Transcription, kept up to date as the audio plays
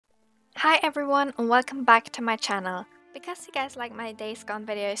Hi everyone and welcome back to my channel. Because you guys like my Days Gone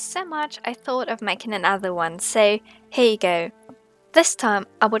videos so much, I thought of making another one, so here you go. This time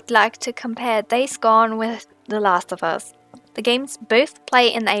I would like to compare Days Gone with The Last of Us. The games both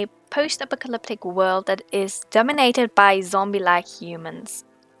play in a post-apocalyptic world that is dominated by zombie-like humans.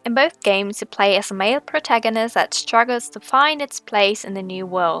 In both games you play as a male protagonist that struggles to find its place in the new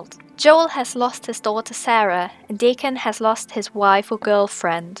world. Joel has lost his daughter Sarah and Deacon has lost his wife or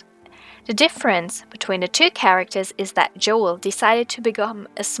girlfriend. The difference between the two characters is that Joel decided to become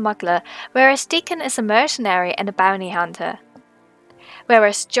a smuggler, whereas Deacon is a mercenary and a bounty hunter.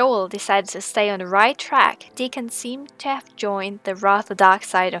 Whereas Joel decided to stay on the right track, Deacon seemed to have joined the rather dark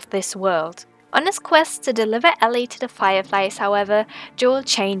side of this world. On his quest to deliver Ellie to the Fireflies, however, Joel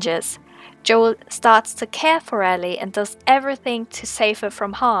changes. Joel starts to care for Ellie and does everything to save her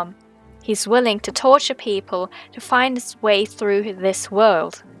from harm. He's willing to torture people to find his way through this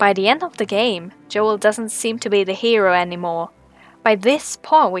world. By the end of the game, Joel doesn't seem to be the hero anymore. By this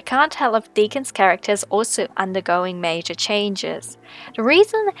point, we can't tell if Deacon's character is also undergoing major changes. The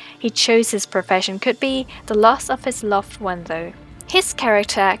reason he chose his profession could be the loss of his loved one though. His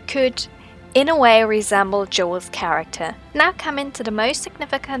character could, in a way, resemble Joel's character. Now coming to the most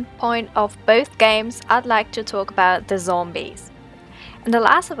significant point of both games, I'd like to talk about the zombies. In The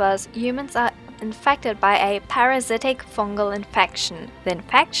Last of Us, humans are infected by a parasitic fungal infection. The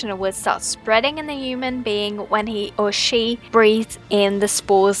infection will start spreading in a human being when he or she breathes in the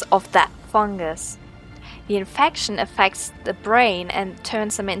spores of that fungus. The infection affects the brain and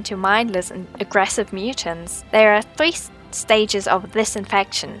turns them into mindless and aggressive mutants. There are three stages of this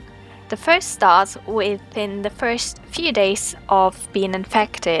infection. The first starts within the first few days of being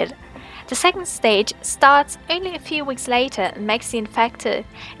infected. The second stage starts only a few weeks later and makes the infected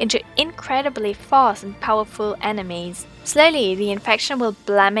into incredibly fast and powerful enemies. Slowly, the infection will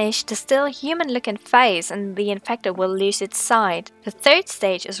blemish the still human-looking face and the infected will lose its sight. The third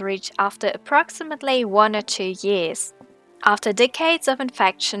stage is reached after approximately 1 or 2 years. After decades of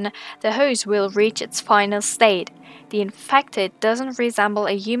infection, the host will reach its final state. The infected doesn't resemble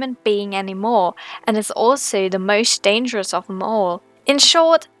a human being anymore and is also the most dangerous of them all. In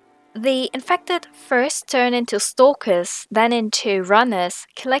short, the infected first turn into stalkers, then into runners,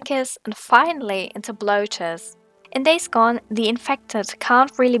 clickers, and finally into bloaters. In Days Gone, the infected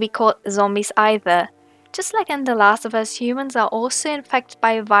can't really be called zombies either. Just like in The Last of Us, humans are also infected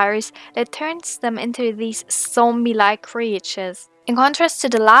by a virus that turns them into these zombie-like creatures. In contrast to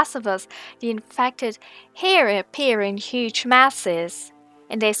The Last of Us, the infected here appear in huge masses.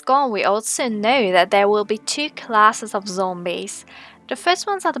 In Days Gone, we also know that there will be two classes of zombies. The first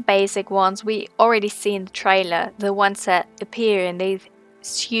ones are the basic ones we already see in the trailer, the ones that appear in these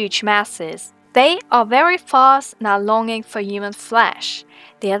huge masses. They are very fast and are longing for human flesh.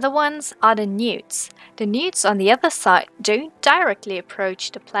 The other ones are the newts. The newts on the other side don't directly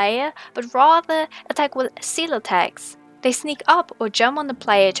approach the player, but rather attack with seal attacks. They sneak up or jump on the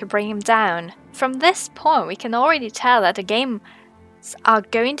player to bring him down. From this point, we can already tell that the games are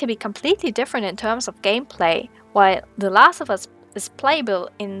going to be completely different in terms of gameplay. While The Last of Us is playable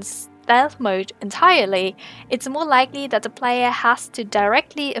in stealth mode entirely, it's more likely that the player has to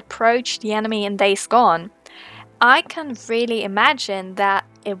directly approach the enemy in Days Gone. I can really imagine that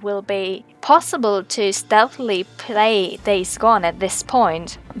it will be possible to stealthily play Days Gone at this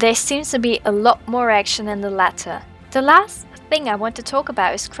point. There seems to be a lot more action in the latter. The last thing I want to talk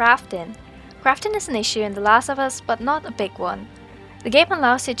about is crafting. Crafting is an issue in The Last of Us, but not a big one. The game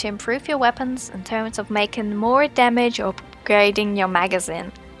allows you to improve your weapons in terms of making more damage or upgrading your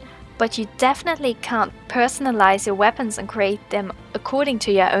magazine, but you definitely can't personalize your weapons and create them according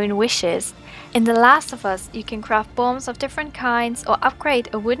to your own wishes. In The Last of Us, you can craft bombs of different kinds or upgrade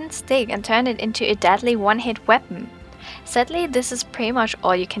a wooden stick and turn it into a deadly one-hit weapon. Sadly, this is pretty much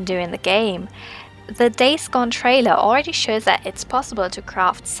all you can do in the game. The Days Gone trailer already shows that it's possible to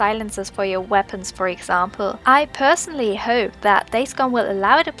craft silencers for your weapons, for example. I personally hope that Days Gone will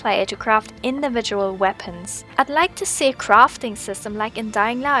allow the player to craft individual weapons. I'd like to see a crafting system like in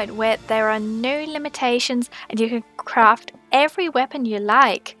Dying Light, where there are no limitations and you can craft every weapon you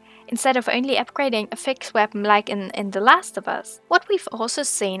like, instead of only upgrading a fixed weapon like in The Last of Us. What we've also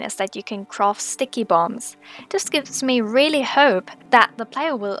seen is that you can craft sticky bombs. This gives me really hope that the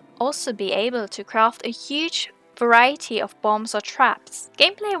player will also be able to craft a huge variety of bombs or traps.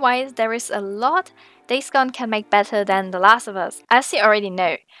 Gameplay wise, there is a lot Days Gone can make better than The Last of Us. As you already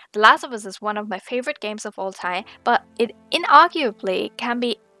know, The Last of Us is one of my favorite games of all time, but it inarguably can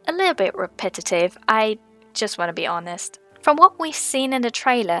be a little bit repetitive. I just want to be honest. From what we've seen in the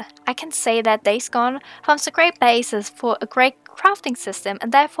trailer, I can say that Days Gone forms a great basis for a great crafting system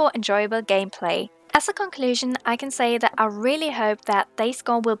and therefore enjoyable gameplay. As a conclusion, I can say that I really hope that Days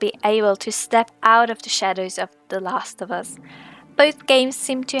Gone will be able to step out of the shadows of The Last of Us. Both games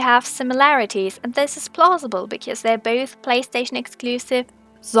seem to have similarities, and this is plausible because they're both PlayStation exclusive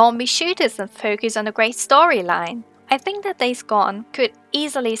zombie shooters and focus on a great storyline. I think that Days Gone could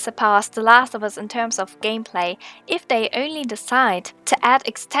easily surpass The Last of Us in terms of gameplay if they only decide to add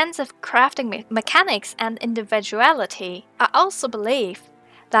extensive crafting mechanics and individuality. I also believe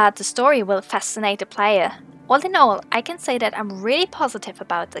that the story will fascinate the player. All in all, I can say that I'm really positive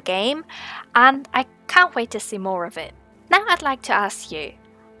about the game and I can't wait to see more of it. Now I'd like to ask you,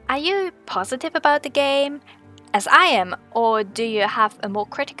 are you positive about the game, as I am, or do you have a more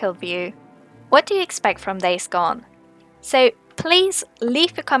critical view? What do you expect from Days Gone? So please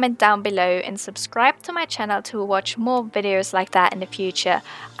leave a comment down below and subscribe to my channel to watch more videos like that in the future.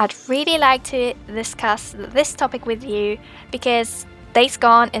 I'd really like to discuss this topic with you because Days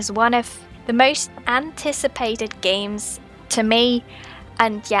Gone is one of the most anticipated games to me,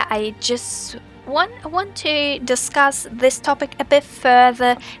 and yeah, I just want to discuss this topic a bit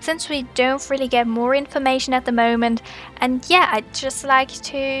further since we don't really get more information at the moment, and yeah, I'd just like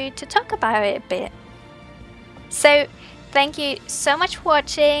to talk about it a bit. So thank you so much for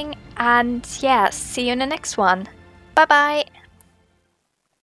watching, and yeah, see you in the next one. Bye bye!